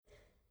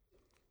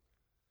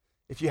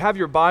If you have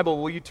your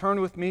Bible, will you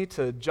turn with me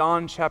to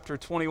John chapter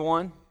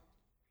 21?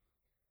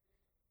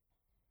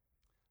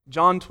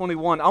 John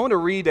 21. I want to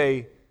read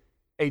a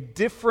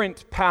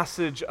different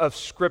passage of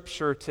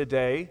Scripture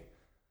today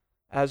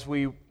as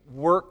we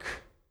work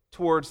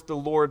towards the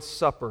Lord's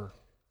Supper.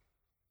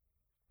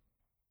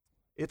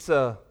 It's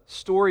a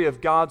story of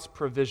God's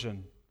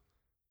provision,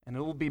 and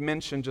it will be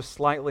mentioned just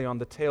slightly on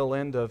the tail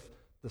end of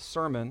the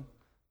sermon,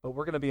 but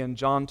we're going to be in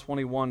John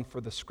 21 for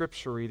the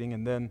Scripture reading,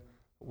 and then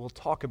we'll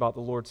talk about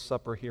the Lord's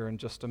Supper here in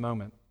just a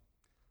moment.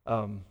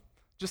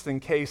 Just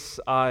in case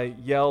I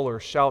yell or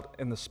shout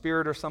in the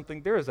Spirit or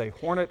something, there is a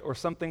hornet or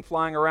something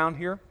flying around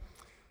here.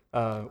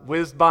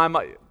 Whizzed by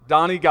my...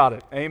 Donnie got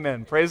it.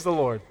 Amen. Praise the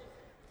Lord.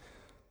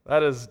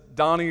 That is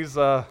Donnie's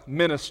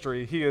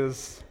ministry. He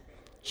is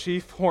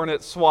chief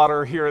hornet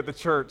swatter here at the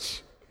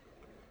church.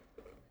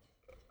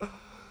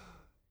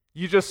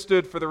 You just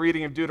stood for the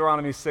reading of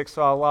Deuteronomy 6,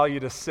 so I'll allow you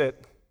to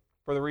sit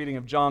for the reading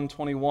of John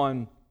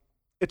 21.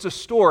 It's a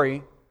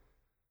story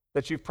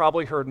that you've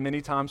probably heard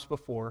many times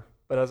before,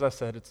 but as I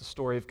said, it's a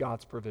story of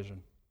God's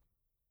provision.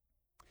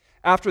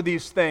 After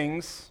these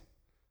things,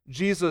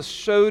 Jesus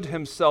showed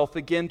himself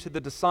again to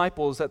the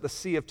disciples at the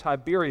Sea of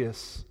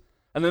Tiberias,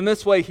 and in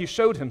this way he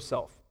showed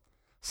himself.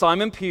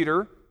 Simon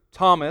Peter,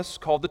 Thomas,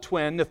 called the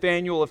twin,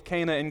 Nathanael of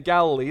Cana in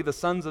Galilee, the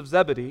sons of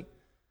Zebedee,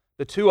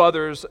 two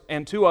others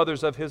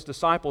of his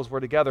disciples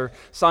were together.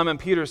 Simon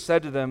Peter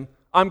said to them,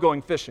 "I'm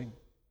going fishing."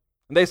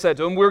 And they said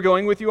to him, "We're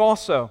going with you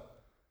also."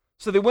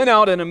 So they went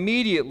out and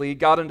immediately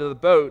got into the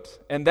boat,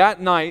 and that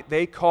night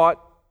they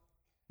caught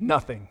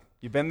nothing.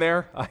 You've been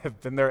there? I have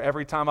been there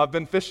every time I've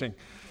been fishing,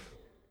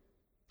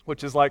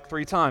 which is like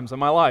 3 times in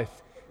my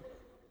life.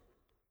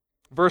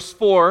 Verse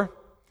 4,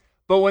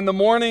 "But when the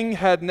morning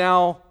had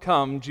now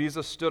come,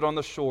 Jesus stood on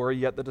the shore,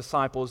 yet the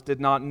disciples did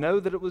not know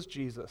that it was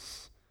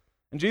Jesus.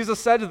 And Jesus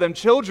said to them,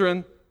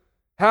 'Children,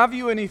 have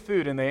you any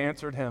food?' And they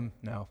answered him,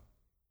 'No.'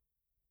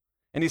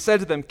 And he said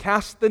to them,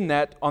 'Cast the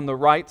net on the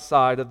right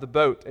side of the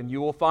boat, and you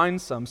will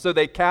find some.' So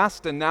they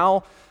cast, and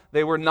now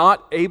they were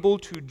not able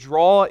to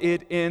draw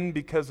it in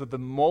because of the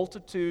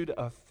multitude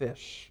of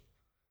fish.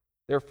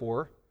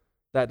 Therefore,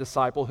 that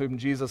disciple whom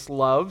Jesus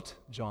loved,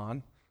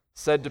 John,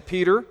 said to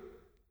Peter,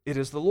 'It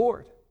is the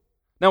Lord.'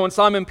 Now when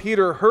Simon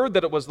Peter heard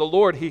that it was the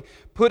Lord, he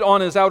put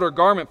on his outer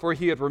garment, for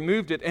he had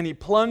removed it, and he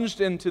plunged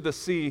into the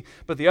sea.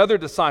 But the other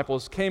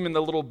disciples came in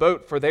the little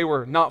boat, for they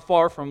were not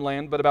far from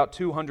land, but about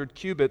 200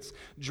 cubits,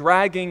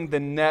 dragging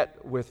the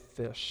net with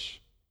fish.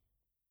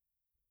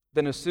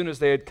 Then as soon as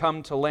they had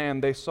come to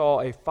land, they saw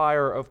a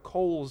fire of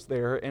coals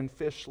there, and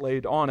fish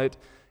laid on it,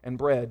 and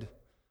bread.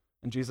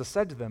 And Jesus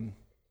said to them,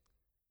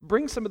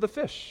 'Bring some of the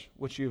fish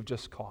which you have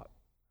just caught.'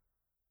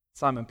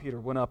 Simon Peter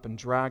went up and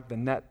dragged the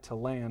net to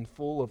land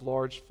full of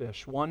large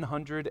fish,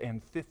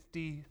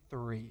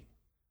 153.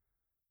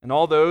 And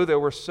although there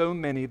were so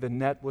many, the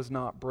net was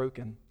not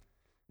broken.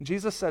 And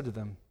Jesus said to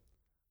them,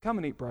 'Come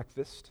and eat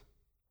breakfast.'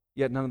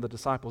 Yet none of the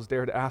disciples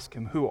dared ask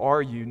him, 'Who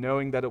are you?'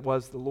 knowing that it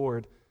was the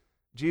Lord.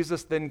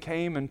 Jesus then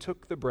came and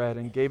took the bread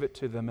and gave it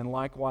to them, and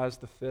likewise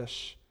the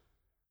fish.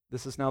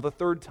 This is now the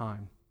 3rd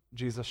time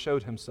Jesus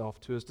showed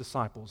himself to his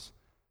disciples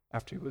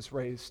after he was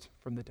raised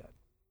from the dead."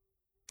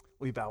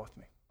 Will you bow with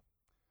me?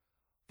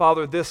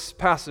 Father, this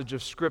passage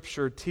of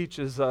Scripture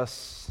teaches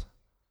us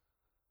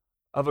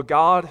of a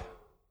God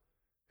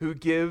who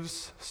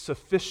gives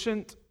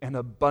sufficient and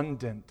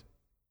abundant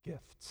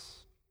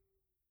gifts.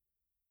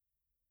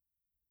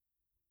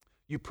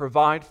 You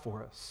provide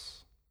for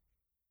us.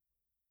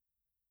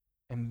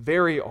 And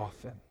very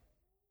often,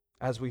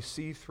 as we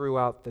see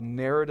throughout the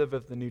narrative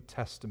of the New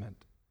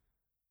Testament,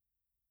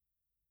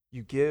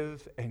 you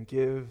give and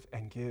give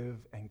and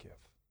give and give.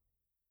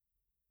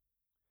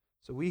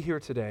 So we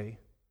here today,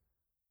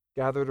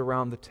 gathered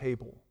around the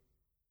table,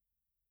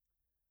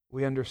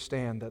 we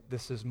understand that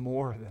this is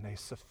more than a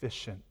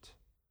sufficient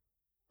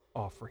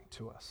offering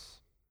to us,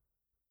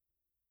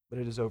 but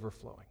it is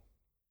overflowing.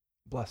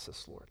 Bless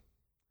us, Lord.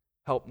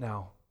 Help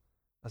now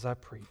as I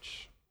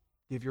preach.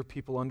 Give your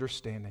people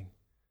understanding.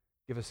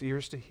 Give us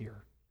ears to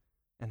hear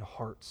and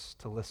hearts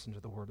to listen to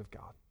the Word of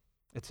God.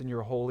 It's in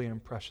your holy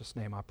and precious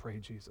name I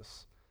pray,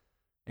 Jesus.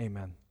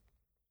 Amen.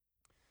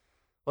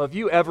 Well, have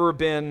you ever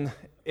been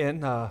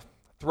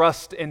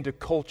thrust into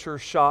culture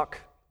shock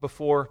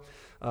before?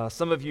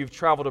 Some of you have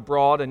traveled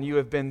abroad and you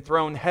have been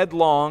thrown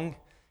headlong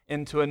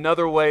into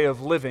another way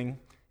of living,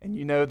 and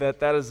you know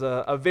that is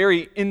a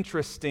very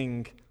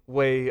interesting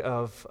way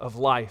of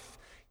life.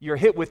 You're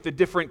hit with the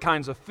different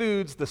kinds of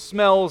foods, the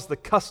smells, the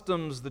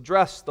customs, the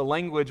dress, the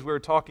language. We were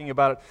talking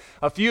about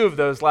a few of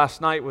those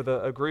last night with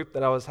a group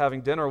that I was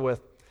having dinner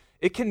with.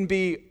 It can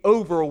be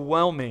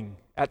overwhelming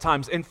at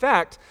times. In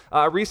fact,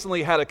 I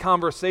recently had a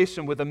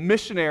conversation with a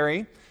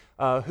missionary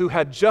who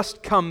had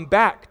just come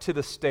back to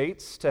the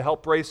States to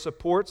help raise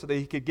support so that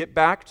he could get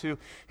back to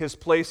his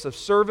place of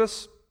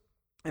service.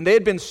 And they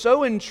had been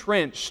so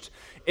entrenched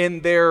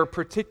in their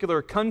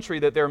particular country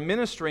that they're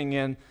ministering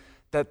in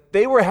that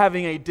they were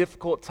having a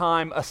difficult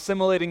time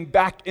assimilating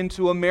back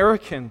into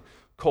American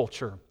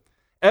culture.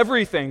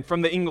 Everything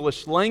from the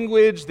English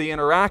language, the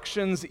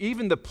interactions,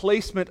 even the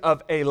placement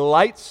of a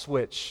light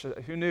switch.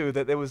 Who knew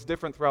that it was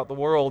different throughout the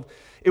world?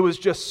 It was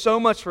just so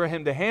much for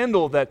him to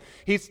handle that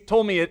he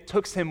told me it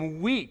took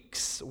him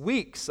weeks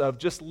of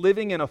just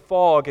living in a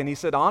fog. And he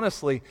said,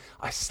 honestly,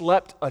 I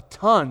slept a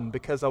ton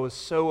because I was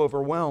so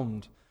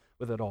overwhelmed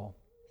with it all.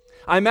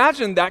 I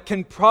imagine that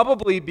can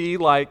probably be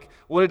like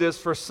what it is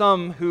for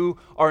some who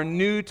are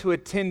new to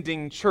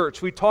attending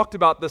church. We talked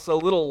about this a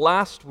little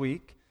last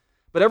week.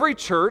 But every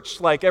church,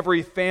 like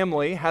every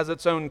family, has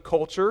its own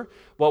culture,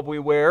 what we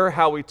wear,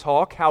 how we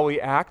talk, how we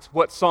act,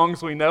 what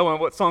songs we know and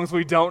what songs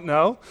we don't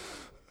know.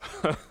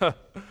 That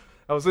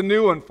was a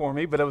new one for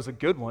me, but it was a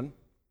good one.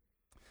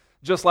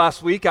 Just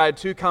last week, I had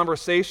 2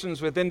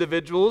 conversations with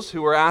individuals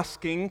who were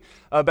asking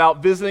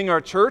about visiting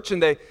our church,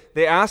 and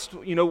they asked,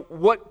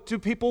 what do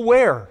people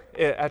wear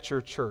at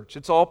your church?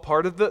 It's all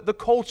part of the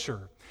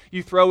culture.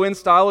 You throw in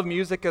style of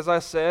music, as I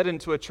said,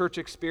 into a church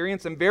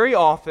experience, and very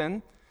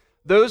often,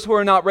 those who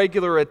are not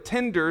regular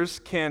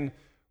attenders can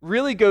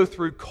really go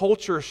through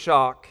culture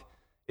shock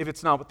if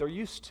it's not what they're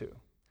used to.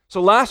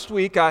 So last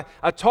week, I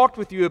talked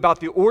with you about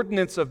the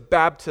ordinance of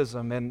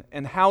baptism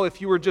and how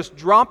if you were just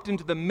dropped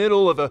into the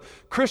middle of a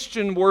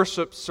Christian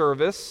worship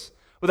service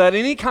without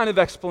any kind of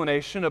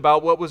explanation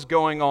about what was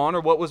going on or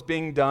what was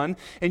being done,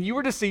 and you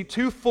were to see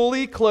 2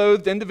 fully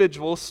clothed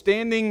individuals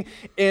standing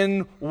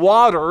in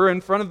water in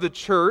front of the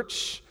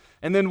church,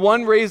 and then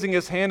one raising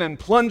his hand and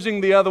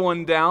plunging the other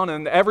one down,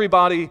 and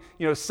everybody,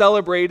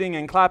 celebrating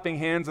and clapping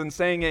hands and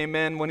saying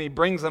amen when he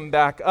brings them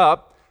back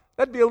up,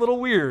 that'd be a little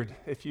weird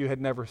if you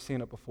had never seen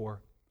it before.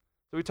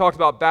 So we talked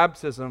about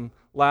baptism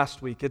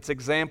last week, its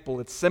example,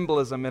 its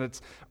symbolism, and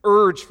its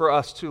urge for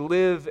us to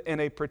live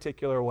in a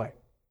particular way.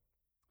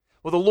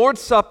 Well, the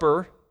Lord's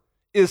Supper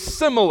is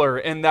similar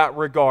in that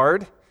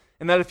regard,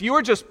 and that if you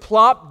were just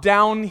plopped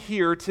down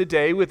here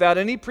today without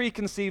any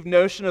preconceived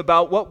notion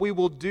about what we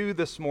will do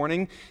this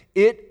morning,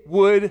 it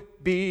would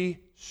be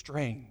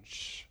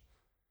strange.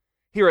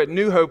 Here at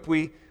New Hope,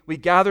 we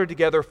gather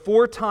together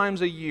 4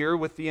 times a year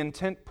with the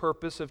intent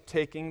purpose of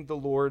taking the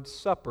Lord's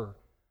Supper.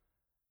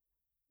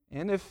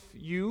 And if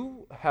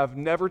you have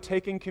never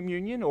taken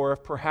communion, or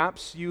if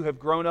perhaps you have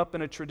grown up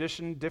in a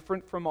tradition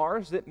different from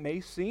ours, it may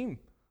seem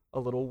a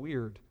little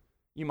weird.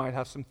 You might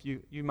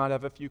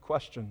have a few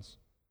questions.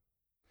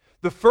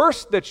 The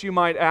first that you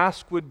might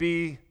ask would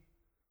be,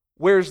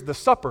 where's the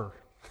supper?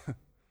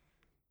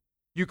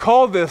 You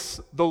call this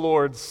the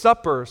Lord's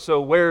Supper,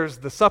 so where's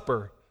the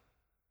supper?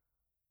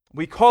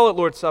 We call it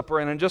Lord's Supper,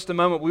 and in just a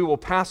moment we will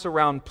pass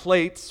around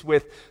plates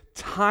with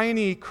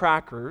tiny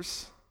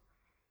crackers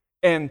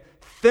and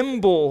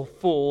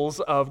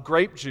thimblefuls of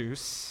grape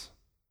juice.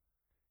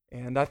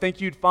 And I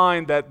think you'd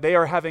find that they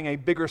are having a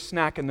bigger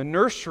snack in the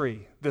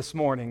nursery this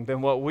morning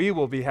than what we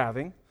will be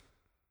having.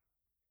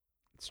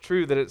 It's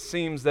true that it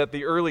seems that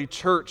the early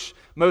church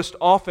most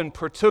often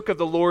partook of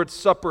the Lord's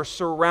Supper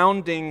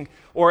surrounding,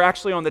 or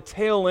actually on the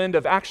tail end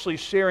of actually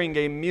sharing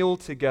a meal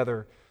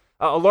together.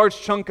 A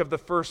large chunk of the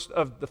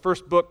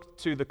first book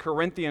to the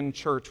Corinthian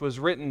church was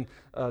written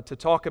to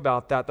talk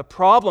about that. The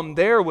problem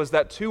there was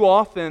that too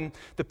often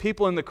the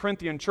people in the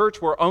Corinthian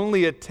church were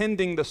only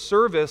attending the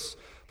service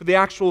for the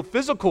actual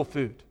physical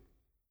food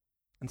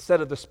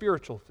instead of the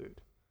spiritual food.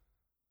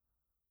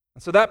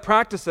 And so that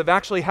practice of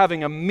actually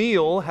having a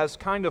meal has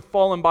kind of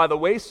fallen by the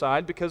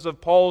wayside because of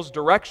Paul's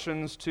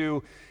directions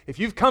to, if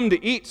you've come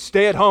to eat,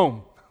 stay at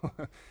home.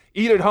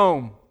 Eat at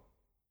home.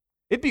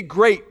 It'd be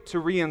great to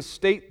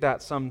reinstate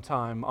that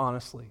sometime,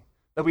 honestly.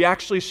 That we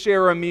actually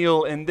share a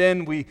meal and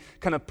then we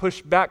kind of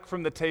push back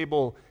from the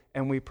table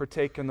and we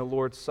partake in the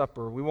Lord's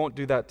Supper. We won't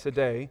do that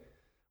today.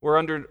 We're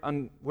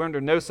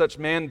under no such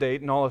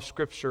mandate in all of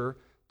Scripture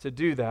to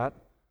do that.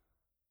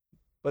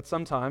 But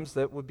sometimes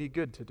that would be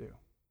good to do.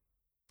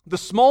 The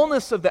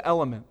smallness of the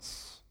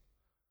elements,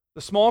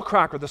 the small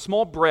cracker, the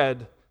small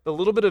bread, the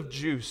little bit of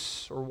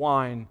juice or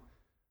wine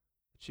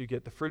that you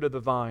get, the fruit of the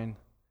vine,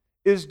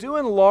 is due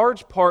in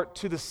large part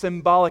to the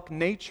symbolic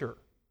nature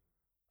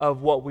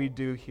of what we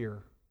do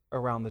here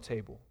around the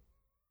table.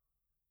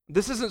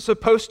 This isn't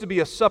supposed to be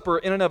a supper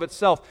in and of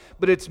itself,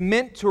 but it's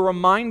meant to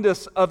remind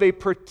us of a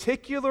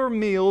particular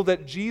meal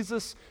that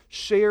Jesus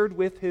shared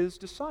with his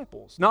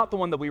disciples, not the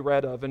one that we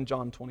read of in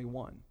John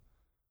 21.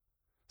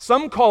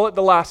 Some call it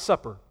the Last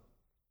Supper.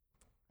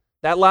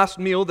 That last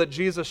meal that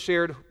Jesus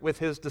shared with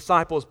his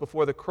disciples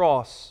before the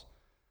cross.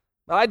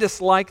 I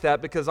dislike that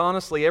because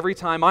honestly, every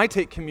time I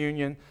take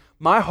communion,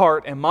 my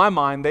heart and my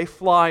mind, they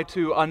fly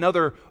to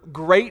another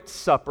great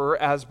supper,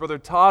 as Brother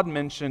Todd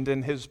mentioned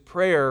in his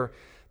prayer,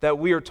 that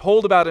we are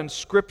told about in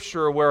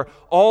Scripture, where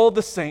all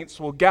the saints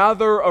will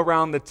gather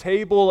around the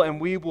table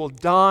and we will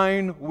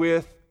dine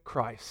with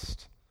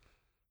Christ,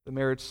 the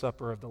marriage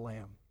supper of the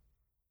Lamb.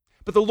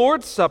 But the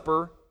Lord's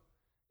Supper,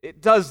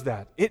 it does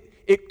that.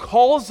 It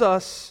calls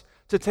us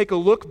to take a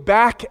look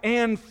back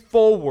and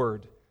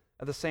forward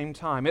at the same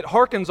time. It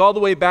harkens all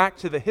the way back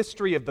to the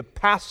history of the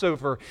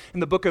Passover in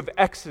the book of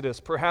Exodus.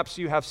 Perhaps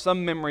you have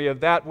some memory of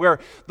that, where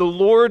the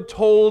Lord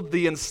told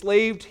the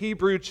enslaved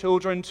Hebrew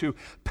children to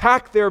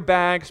pack their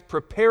bags,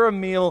 prepare a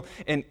meal,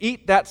 and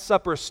eat that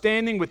supper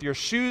standing with your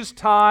shoes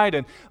tied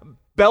and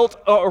belt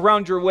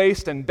around your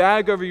waist and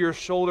bag over your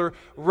shoulder,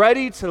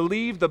 ready to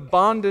leave the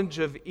bondage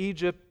of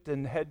Egypt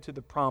and head to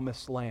the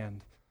promised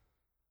land.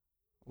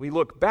 We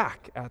look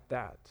back at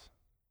that.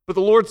 But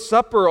the Lord's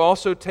Supper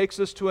also takes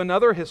us to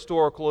another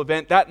historical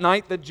event. That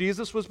night that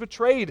Jesus was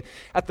betrayed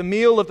at the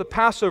meal of the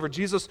Passover,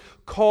 Jesus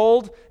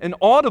called an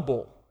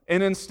audible.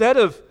 And instead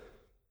of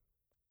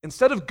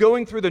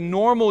going through the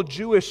normal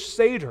Jewish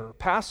Seder,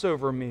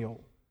 Passover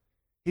meal,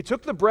 he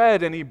took the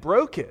bread and he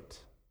broke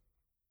it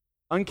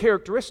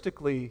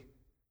uncharacteristically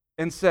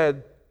and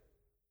said,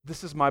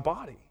 "This is my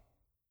body.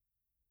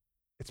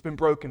 It's been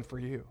broken for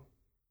you."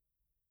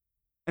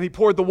 And he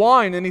poured the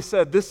wine and he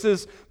said, "This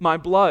is my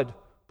blood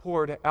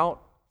poured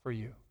out for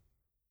you.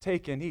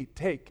 Take and eat,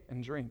 take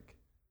and drink."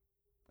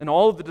 And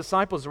all of the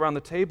disciples around the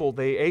table,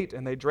 they ate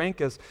and they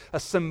drank as a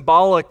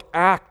symbolic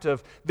act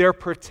of their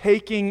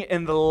partaking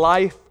in the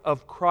life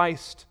of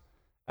Christ,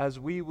 as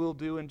we will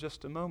do in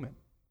just a moment.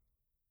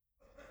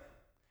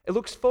 It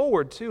looks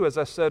forward to, as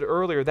I said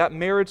earlier, that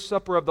marriage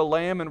supper of the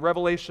Lamb in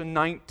Revelation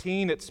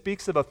 19. It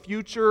speaks of a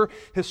future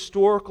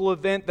historical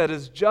event that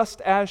is just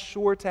as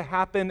sure to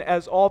happen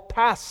as all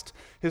past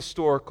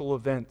historical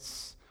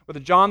events. Where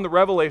John the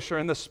Revelator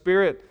in the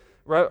Spirit,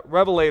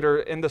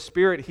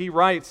 he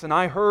writes, "And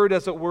I heard,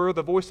 as it were,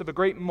 the voice of a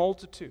great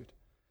multitude,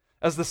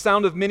 as the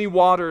sound of many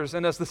waters,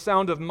 and as the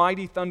sound of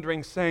mighty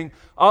thundering, saying,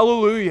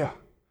 Alleluia!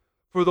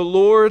 For the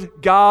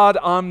Lord God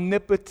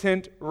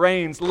omnipotent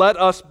reigns. Let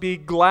us be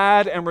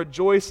glad and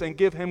rejoice and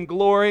give him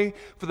glory.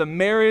 For the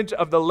marriage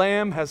of the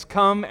Lamb has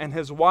come, and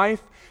his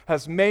wife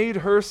has made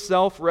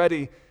herself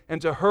ready.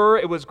 And to her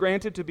it was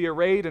granted to be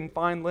arrayed in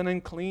fine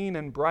linen, clean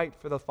and bright,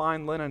 for the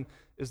fine linen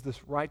is the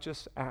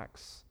righteous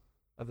acts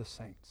of the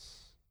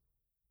saints."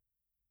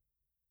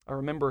 I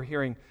remember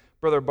hearing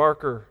Brother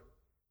Barker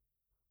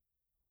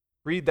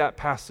read that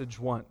passage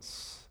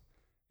once,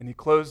 and he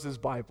closed his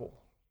Bible.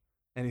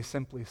 And he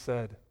simply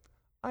said,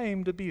 "I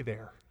aim to be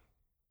there."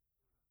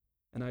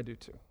 And I do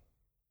too.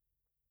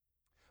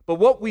 But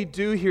what we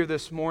do here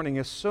this morning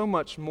is so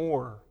much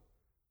more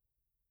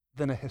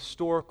than a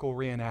historical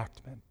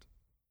reenactment.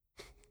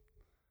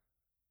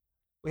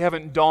 We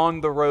haven't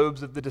donned the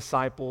robes of the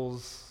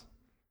disciples.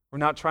 We're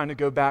not trying to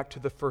go back to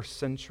the first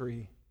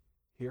century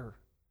here.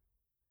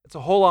 It's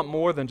a whole lot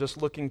more than just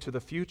looking to the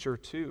future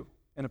too,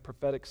 in a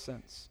prophetic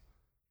sense.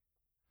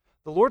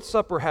 The Lord's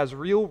Supper has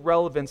real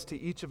relevance to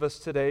each of us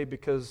today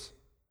because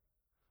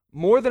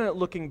more than it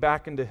looking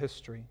back into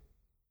history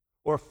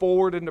or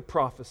forward into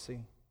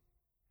prophecy,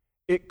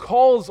 it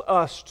calls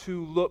us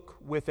to look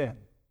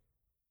within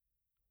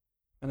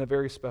in a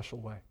very special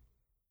way.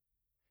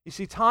 You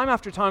see, time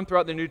after time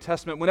throughout the New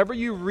Testament, whenever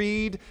you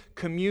read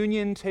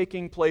communion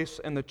taking place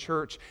in the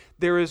church,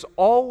 there is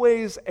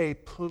always a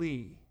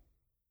plea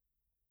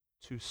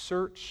to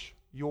search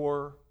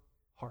your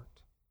heart.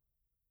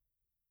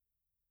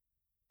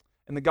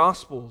 In the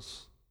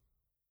Gospels,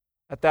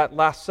 at that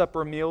Last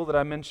Supper meal that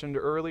I mentioned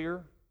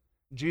earlier,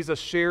 Jesus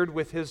shared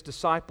with his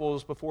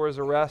disciples before his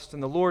arrest,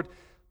 and the Lord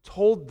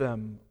told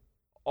them,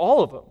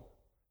 all of them,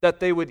 that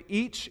they would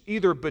each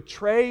either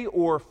betray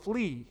or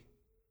flee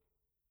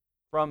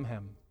from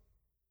him.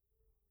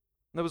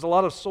 And there was a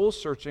lot of soul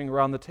searching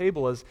around the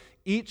table as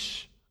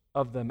each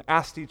of them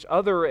asked each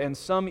other, and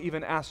some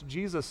even asked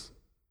Jesus,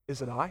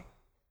 "Is it I?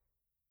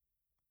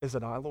 Is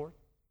it I, Lord?"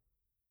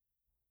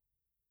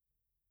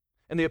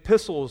 In the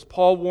epistles,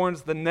 Paul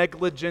warns the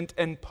negligent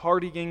and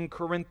partying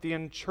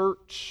Corinthian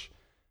church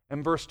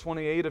in verse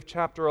 28 of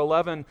chapter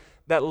 11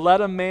 that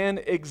let a man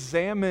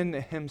examine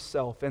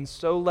himself, and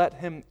so let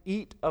him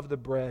eat of the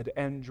bread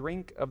and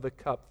drink of the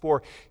cup.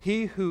 For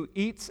he who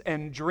eats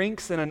and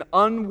drinks in an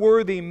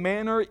unworthy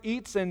manner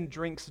eats and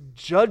drinks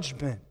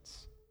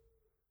judgment,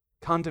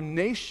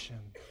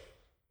 condemnation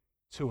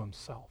to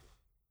himself,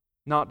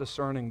 not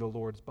discerning the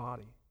Lord's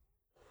body.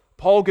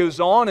 Paul goes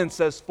on and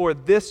says, "For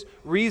this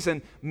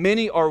reason,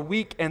 many are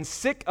weak and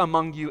sick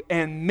among you,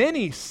 and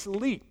many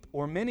sleep,"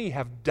 or many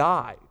have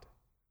died.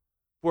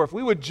 For if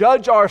we would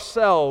judge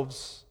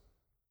ourselves,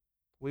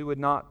 we would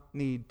not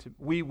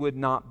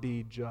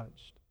be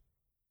judged.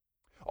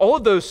 All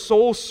of those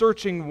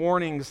soul-searching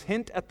warnings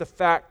hint at the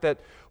fact that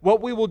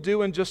what we will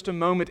do in just a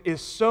moment is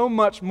so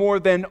much more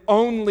than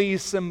only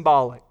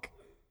symbolic.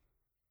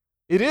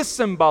 It is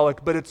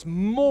symbolic, but it's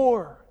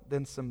more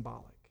than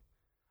symbolic.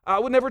 I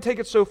would never take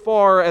it so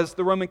far as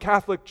the Roman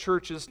Catholic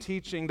Church's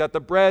teaching that the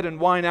bread and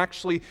wine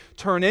actually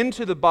turn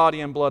into the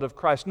body and blood of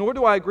Christ, nor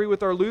do I agree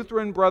with our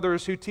Lutheran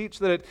brothers who teach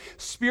that it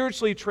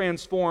spiritually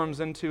transforms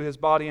into his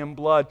body and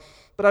blood.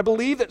 But I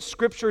believe that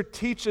Scripture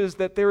teaches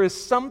that there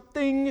is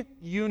something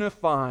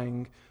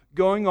unifying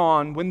going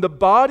on when the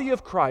body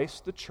of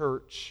Christ, the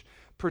church,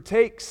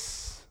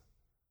 partakes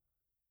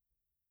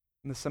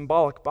in the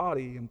symbolic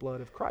body and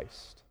blood of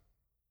Christ.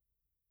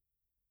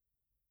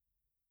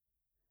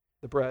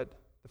 The bread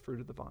the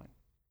fruit of the vine.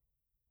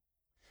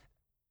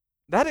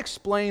 That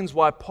explains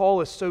why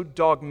Paul is so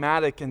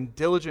dogmatic and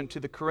diligent to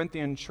the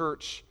Corinthian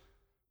church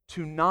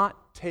to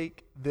not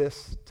take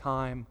this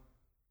time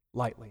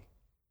lightly.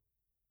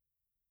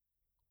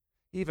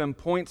 He even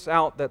points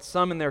out that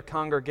some in their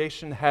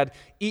congregation had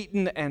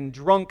eaten and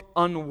drunk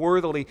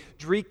unworthily,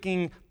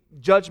 drinking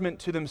judgment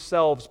to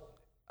themselves.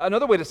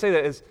 Another way to say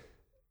that is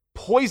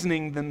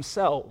poisoning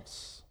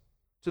themselves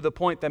to the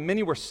point that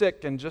many were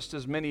sick and just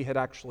as many had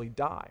actually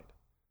died.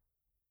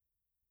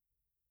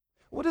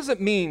 What does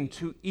it mean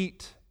to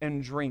eat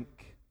and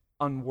drink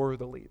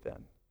unworthily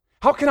then?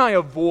 How can I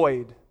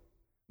avoid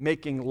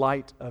making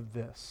light of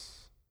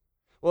this?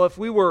 Well, if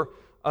we were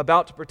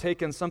about to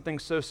partake in something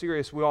so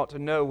serious, we ought to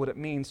know what it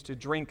means to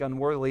drink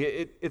unworthily.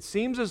 It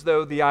seems as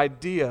though the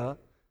idea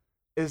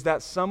is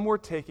that some were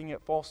taking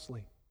it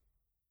falsely.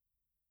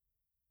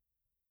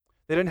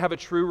 They didn't have a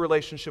true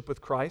relationship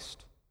with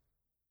Christ.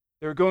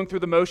 They were going through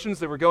the motions.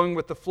 They were going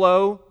with the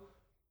flow.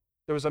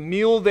 There was a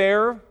meal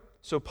there,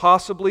 so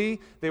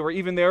possibly they were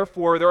even there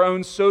for their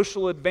own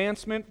social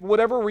advancement,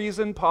 whatever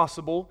reason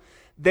possible.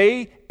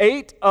 They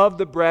ate of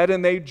the bread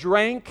and they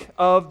drank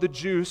of the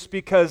juice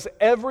because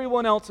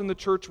everyone else in the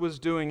church was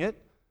doing it.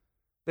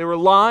 They were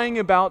lying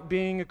about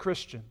being a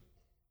Christian.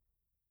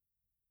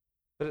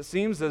 But it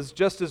seems as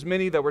just as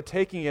many that were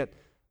taking it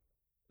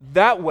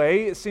that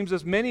way, it seems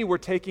as many were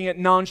taking it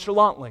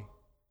nonchalantly,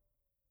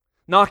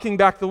 knocking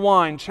back the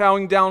wine,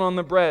 chowing down on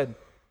the bread.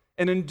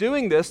 And in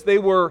doing this, they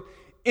were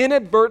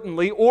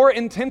inadvertently or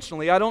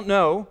intentionally, I don't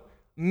know,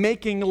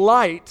 making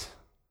light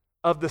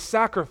of the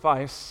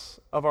sacrifice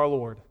of our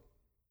Lord.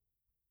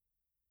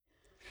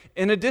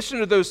 In addition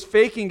to those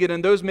faking it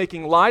and those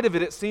making light of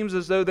it, it seems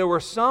as though there were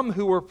some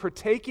who were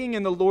partaking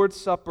in the Lord's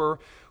Supper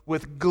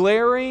with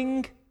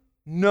glaring,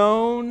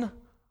 known,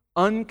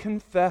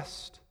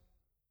 unconfessed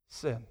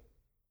sin.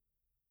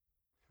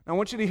 Now, I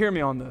want you to hear me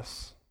on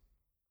this.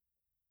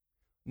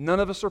 None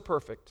of us are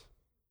perfect.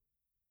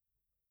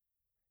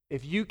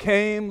 If you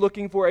came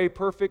looking for a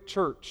perfect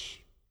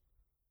church,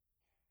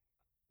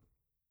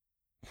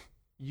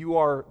 you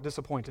are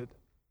disappointed.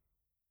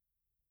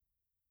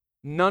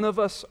 None of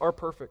us are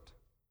perfect.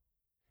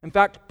 In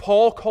fact,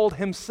 Paul called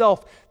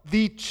himself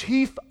the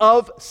chief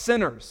of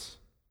sinners.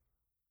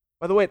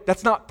 By the way,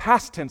 that's not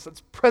past tense,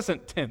 that's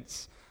present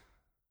tense.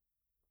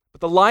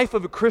 But the life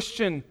of a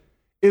Christian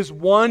is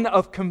one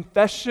of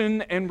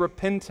confession and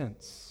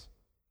repentance.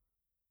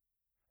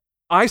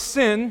 I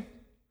sin.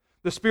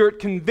 The Spirit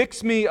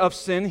convicts me of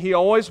sin. He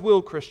always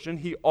will, Christian.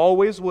 He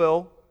always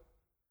will.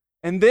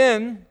 And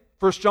then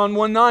 1 John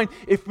 1:9,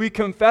 if we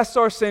confess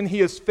our sin, He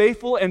is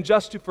faithful and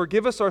just to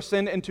forgive us our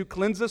sin and to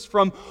cleanse us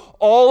from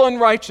all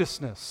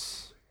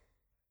unrighteousness.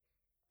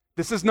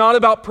 This is not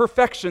about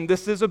perfection.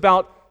 This is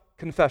about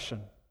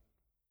confession.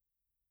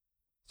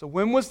 So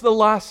when was the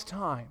last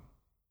time,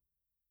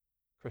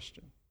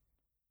 Christian?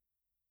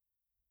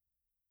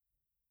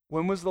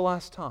 When was the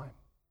last time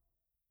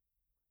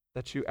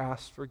that you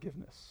asked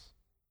forgiveness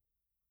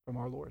from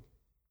our Lord?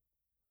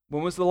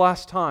 When was the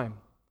last time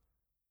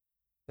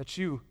that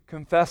you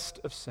confessed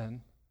of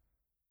sin?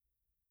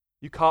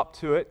 You copped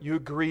to it. You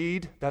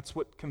agreed. That's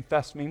what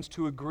confess means,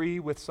 to agree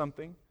with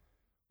something.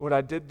 Lord,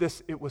 I did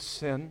this. It was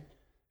sin.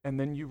 And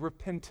then you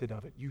repented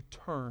of it. You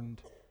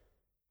turned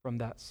from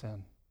that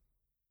sin.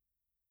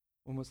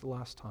 When was the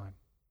last time?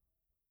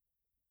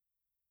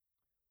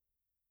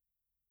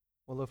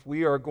 Well, if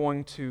we are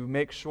going to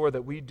make sure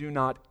that we do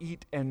not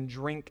eat and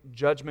drink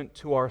judgment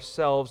to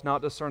ourselves,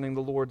 not discerning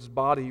the Lord's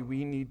body,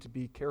 we need to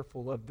be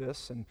careful of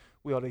this, and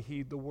we ought to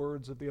heed the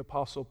words of the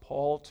Apostle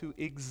Paul to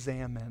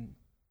examine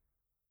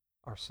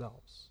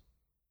ourselves.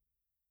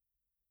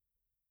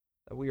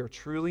 That we are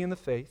truly in the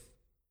faith,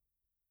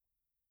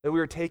 that we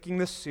are taking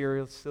this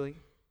seriously,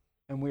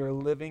 and we are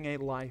living a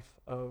life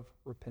of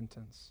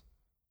repentance.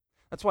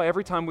 That's why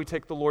every time we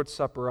take the Lord's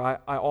Supper, I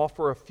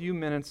offer a few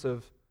minutes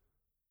of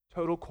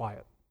total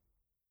quiet.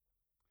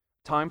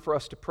 Time for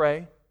us to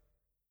pray.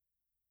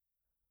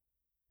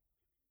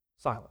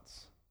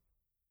 Silence.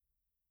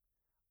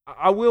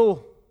 I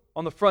will,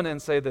 on the front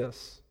end, say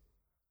this.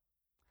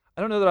 I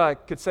don't know that I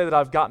could say that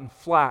I've gotten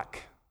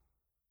flack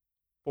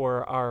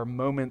for our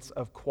moments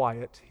of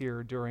quiet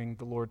here during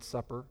the Lord's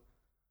Supper,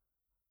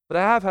 but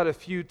I have had a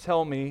few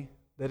tell me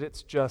that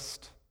it's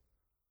just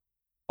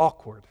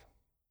awkward.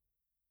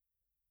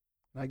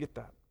 And I get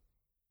that.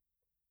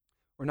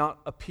 We're not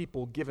a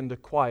people given to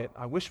quiet.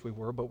 I wish we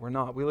were, but we're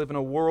not. We live in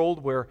a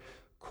world where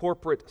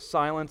corporate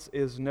silence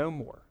is no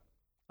more.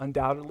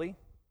 Undoubtedly,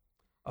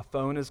 a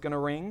phone is going to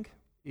ring,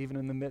 even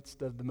in the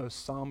midst of the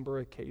most somber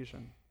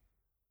occasion.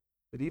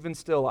 But even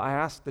still, I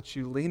ask that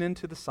you lean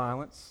into the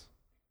silence,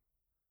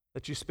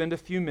 that you spend a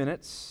few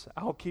minutes.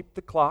 I'll keep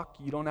the clock.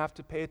 You don't have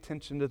to pay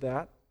attention to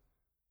that.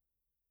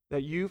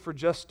 That you, for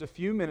just a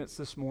few minutes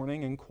this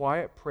morning in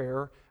quiet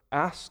prayer,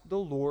 ask the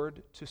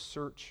Lord to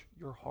search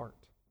your heart.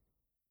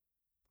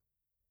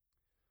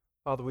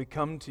 Father, we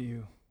come to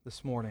you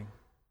this morning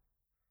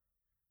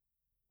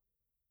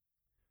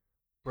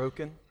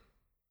broken,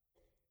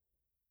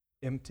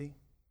 empty,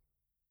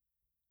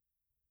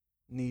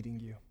 needing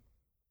you.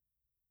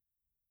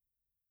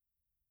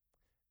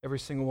 Every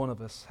single one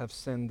of us have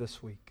sinned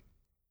this week.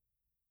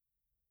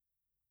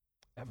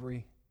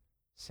 Every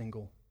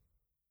single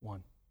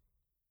one.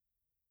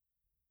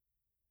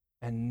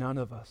 And none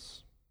of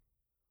us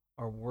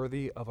are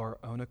worthy of our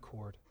own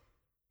accord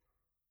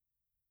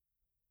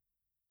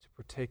to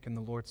partake in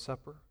the Lord's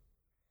Supper.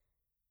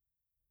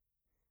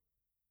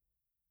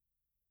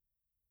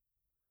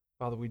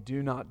 Father, we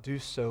do not do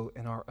so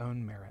in our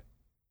own merit,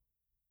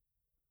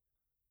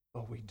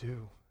 but we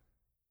do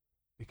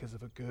because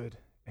of a good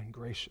and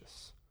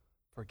gracious,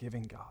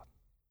 forgiving God,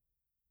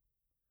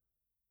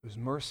 whose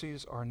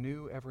mercies are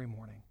new every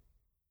morning,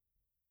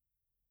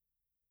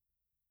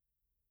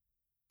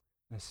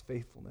 and His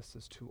faithfulness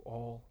is to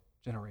all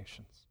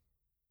generations.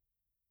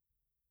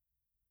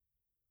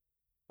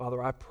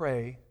 Father, I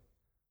pray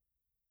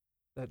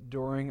that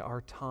during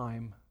our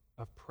time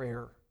of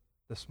prayer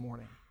this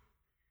morning,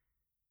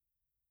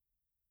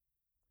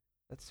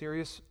 that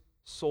serious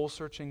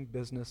soul-searching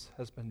business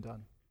has been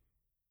done.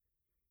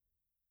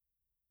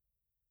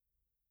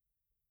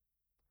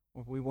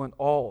 We want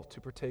all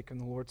to partake in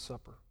the Lord's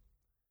Supper,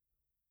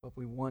 but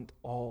we want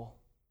all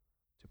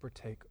to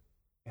partake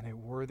in a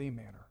worthy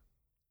manner,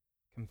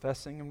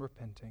 confessing and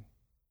repenting,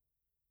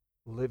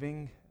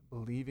 living,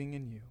 believing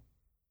in you,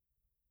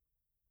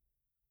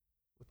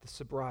 with the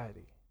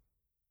sobriety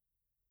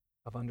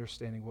of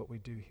understanding what we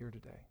do here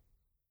today.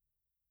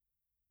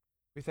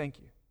 We thank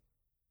you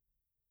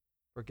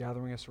for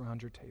gathering us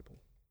around your table.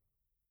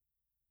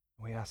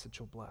 And we ask that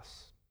you'll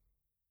bless.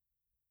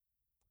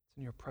 It's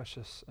in your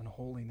precious and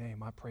holy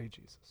name I pray,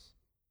 Jesus.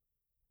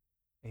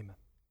 Amen.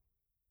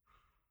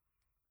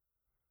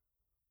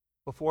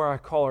 Before I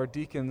call our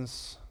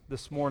deacons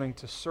this morning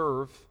to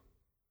serve,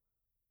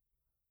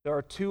 there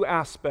are two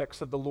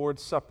aspects of the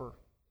Lord's Supper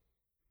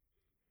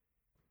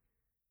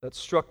that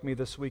struck me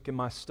this week in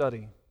my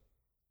study.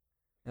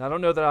 And I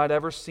don't know that I'd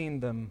ever seen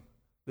them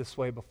this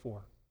way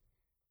before.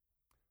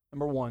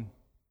 Number one,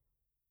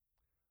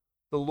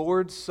 the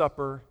Lord's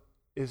Supper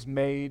is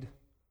made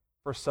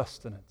for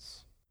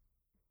sustenance.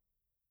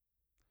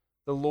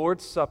 The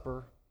Lord's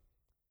Supper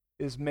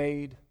is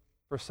made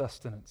for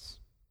sustenance.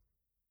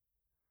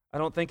 I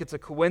don't think it's a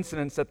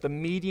coincidence that the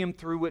medium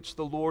through which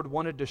the Lord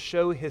wanted to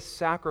show His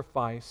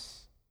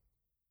sacrifice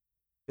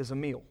is a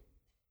meal.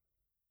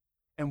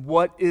 And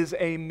what is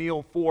a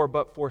meal for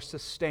but for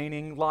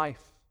sustaining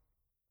life?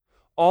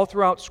 All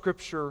throughout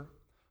Scripture,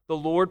 the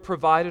Lord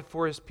provided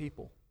for His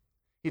people.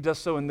 He does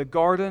so in the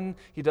garden,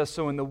 He does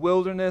so in the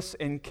wilderness,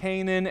 in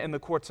Canaan, and the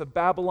courts of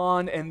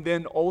Babylon, and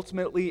then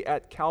ultimately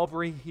at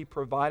Calvary, He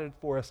provided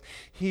for us.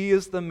 He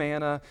is the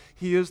manna,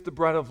 He is the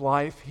bread of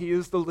life, He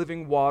is the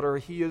living water,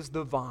 He is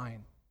the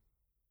vine.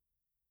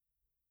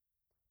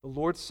 The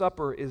Lord's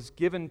Supper is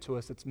given to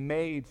us, it's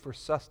made for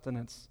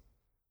sustenance.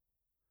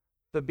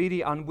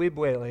 Thabiti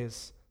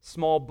Anyabwele's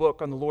small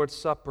book on the Lord's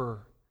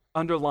Supper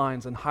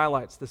underlines and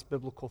highlights this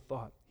biblical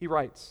thought. He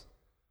writes,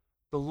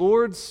 "The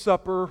Lord's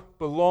Supper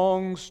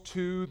belongs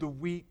to the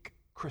weak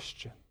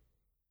Christian.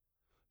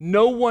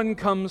 No one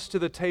comes to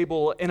the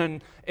table in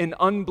an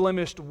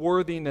unblemished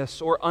worthiness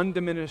or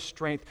undiminished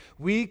strength.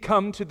 We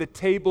come to the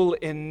table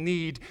in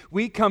need.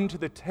 We come to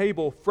the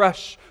table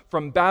fresh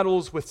from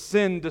battles with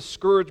sin,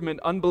 discouragement,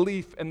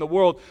 unbelief in the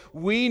world.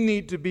 We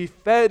need to be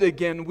fed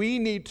again. We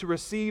need to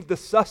receive the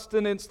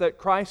sustenance that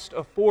Christ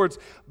affords.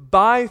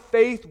 By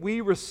faith, we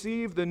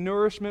receive the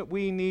nourishment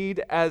we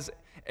need as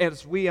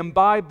we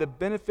imbibe the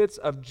benefits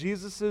of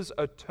Jesus'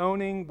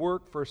 atoning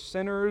work for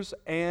sinners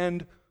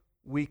and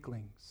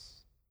weaklings."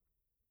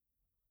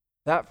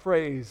 That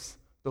phrase,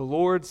 "the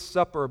Lord's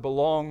Supper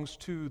belongs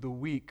to the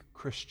weak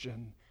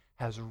Christian,"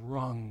 has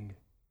rung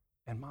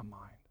in my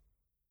mind.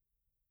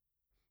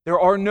 There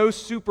are no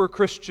super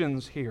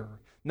Christians here,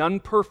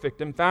 none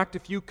perfect. In fact,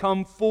 if you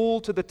come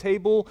full to the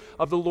table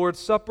of the Lord's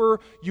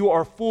Supper, you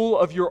are full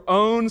of your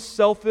own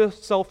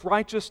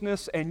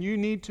self-righteousness, and you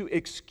need to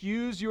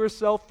excuse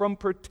yourself from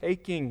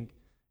partaking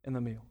in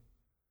the meal.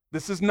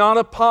 This is not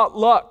a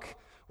potluck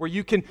where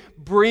you can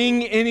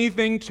bring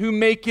anything to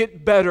make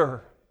it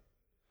better.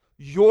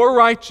 Your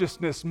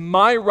righteousness,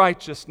 my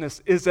righteousness,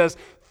 is as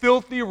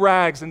filthy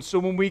rags. And so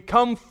when we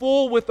come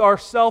full with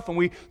ourselves and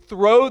we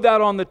throw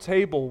that on the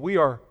table, we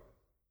are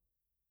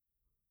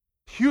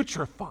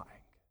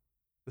putrefying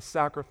the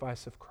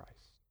sacrifice of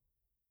Christ.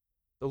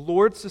 The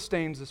Lord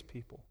sustains His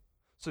people.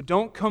 So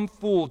don't come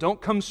full,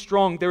 don't come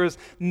strong. There is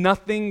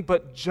nothing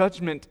but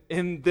judgment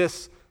in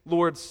this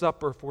Lord's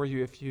Supper for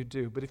you if you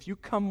do. But if you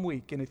come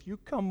weak and if you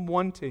come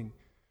wanting,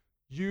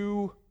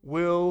 you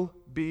will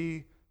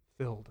be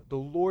filled. The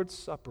Lord's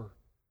Supper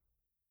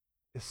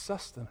is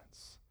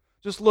sustenance.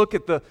 Just look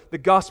at the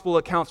gospel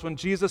accounts when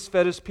Jesus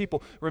fed His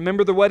people.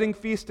 Remember the wedding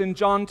feast in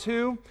John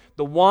 2?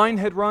 The wine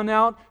had run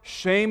out,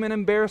 shame and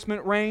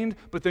embarrassment reigned,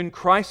 but then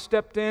Christ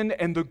stepped in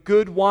and the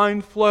good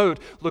wine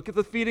flowed. Look at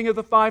the feeding of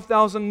the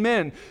 5,000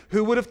 men.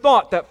 Who would have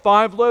thought that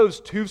 5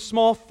 loaves, 2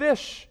 small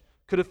fish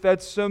could have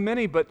fed so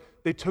many, but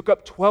they took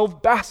up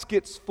 12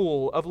 baskets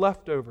full of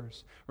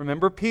leftovers.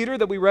 Remember Peter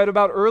that we read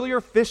about earlier,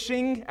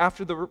 fishing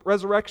after the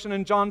resurrection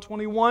in John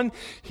 21?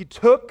 He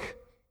took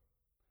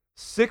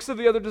 6 of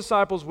the other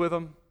disciples with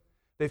him.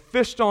 They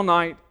fished all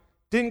night,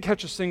 didn't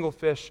catch a single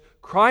fish.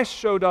 Christ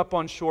showed up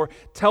on shore,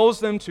 tells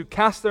them to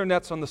cast their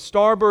nets on the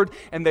starboard,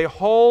 and they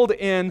hauled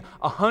in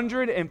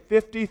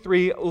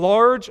 153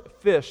 large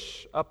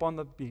fish up on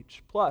the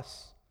beach.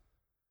 Plus,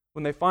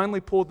 when they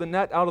finally pulled the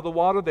net out of the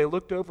water, they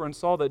looked over and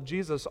saw that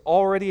Jesus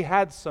already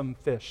had some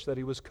fish that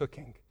he was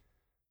cooking.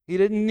 He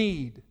didn't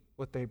need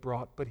what they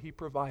brought, but he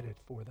provided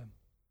for them.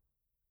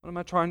 What am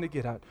I trying to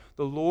get at?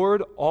 The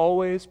Lord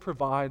always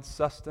provides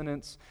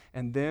sustenance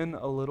and then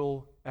a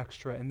little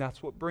extra. And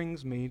that's what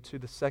brings me to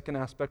the second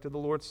aspect of the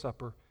Lord's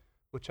Supper,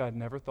 which I had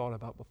never thought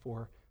about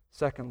before.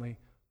 Secondly,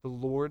 the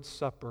Lord's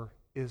Supper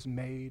is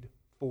made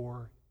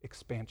for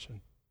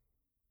expansion.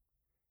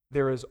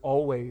 There is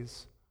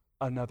always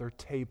another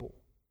table.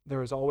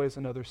 There is always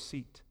another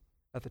seat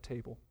at the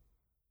table.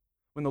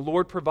 When the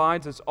Lord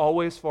provides, it's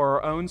always for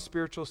our own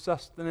spiritual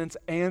sustenance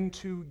and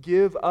to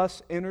give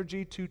us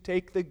energy to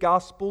take the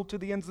gospel to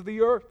the ends of the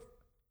earth.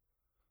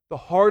 The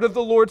heart of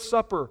the Lord's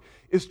Supper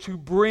is to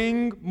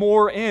bring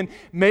more in,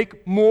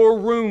 make more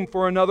room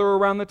for another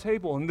around the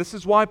table. And this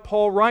is why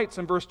Paul writes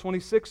in verse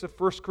 26 of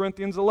 1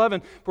 Corinthians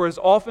 11, "For as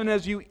often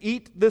as you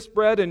eat this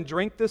bread and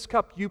drink this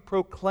cup, you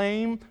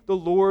proclaim the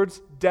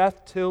Lord's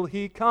death till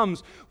he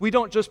comes." We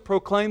don't just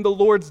proclaim the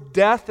Lord's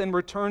death and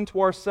return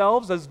to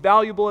ourselves, as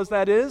valuable as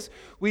that is.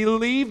 We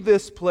leave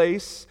this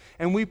place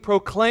and we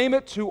proclaim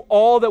it to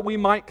all that we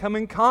might come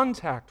in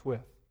contact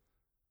with.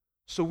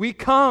 So we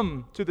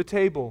come to the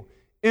table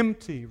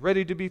empty,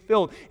 ready to be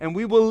filled. And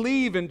we will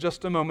leave in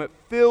just a moment,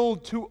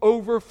 filled to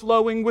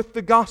overflowing with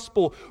the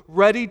gospel,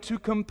 ready to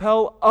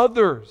compel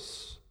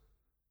others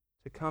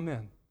to come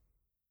in.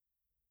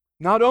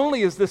 Not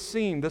only is this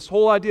seen, this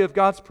whole idea of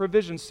God's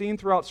provision seen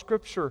throughout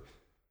Scripture,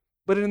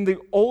 but in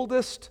the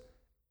oldest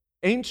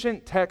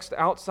ancient text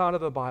outside of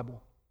the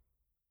Bible.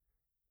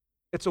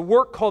 It's a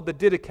work called the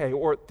Didache,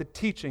 or the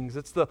Teachings.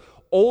 It's the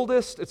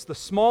oldest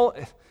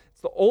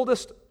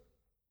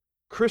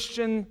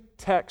Christian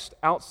text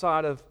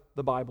outside of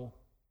the Bible.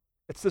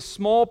 It's this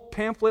small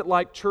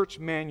pamphlet-like church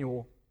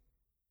manual.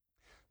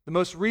 The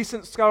most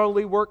recent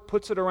scholarly work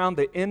puts it around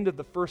the end of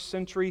the 1st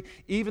century.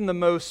 Even the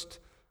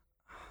most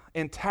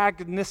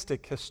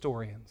antagonistic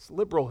historians,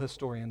 liberal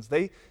historians,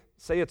 they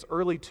say it's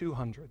early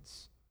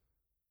 200s.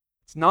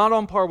 It's not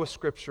on par with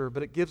Scripture,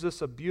 but it gives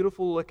us a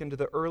beautiful look into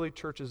the early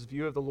church's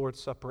view of the Lord's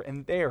Supper.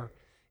 And there,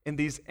 in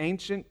these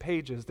ancient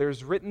pages,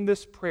 there's written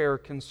this prayer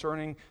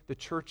concerning the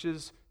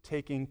church's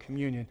taking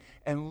communion.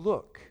 And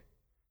look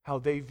how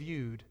they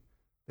viewed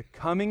the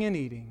coming and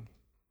eating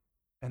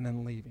and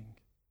then leaving.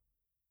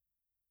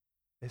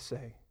 They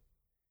say,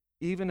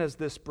 "Even as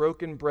this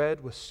broken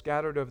bread was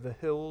scattered over the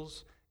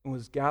hills and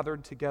was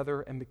gathered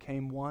together and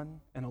became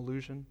one," an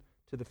allusion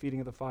to the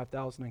feeding of the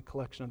 5,000 and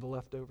collection of the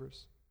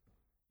leftovers,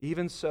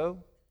 "even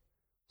so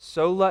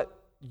let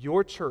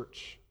your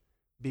church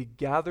be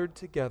gathered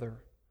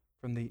together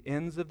from the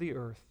ends of the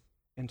earth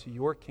into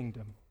your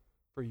kingdom,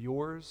 for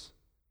yours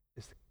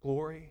is the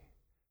glory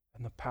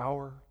and the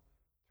power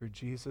through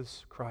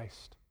Jesus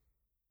Christ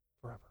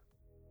forever."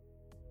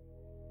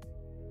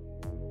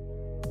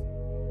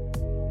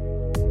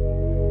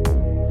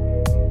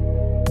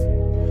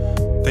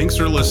 Thanks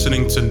for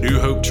listening to New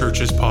Hope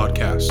Church's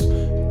podcast.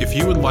 If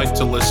you would like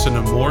to listen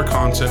to more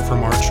content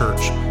from our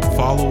church,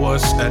 follow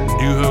us at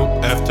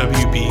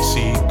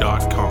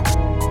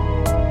newhopefwbc.com.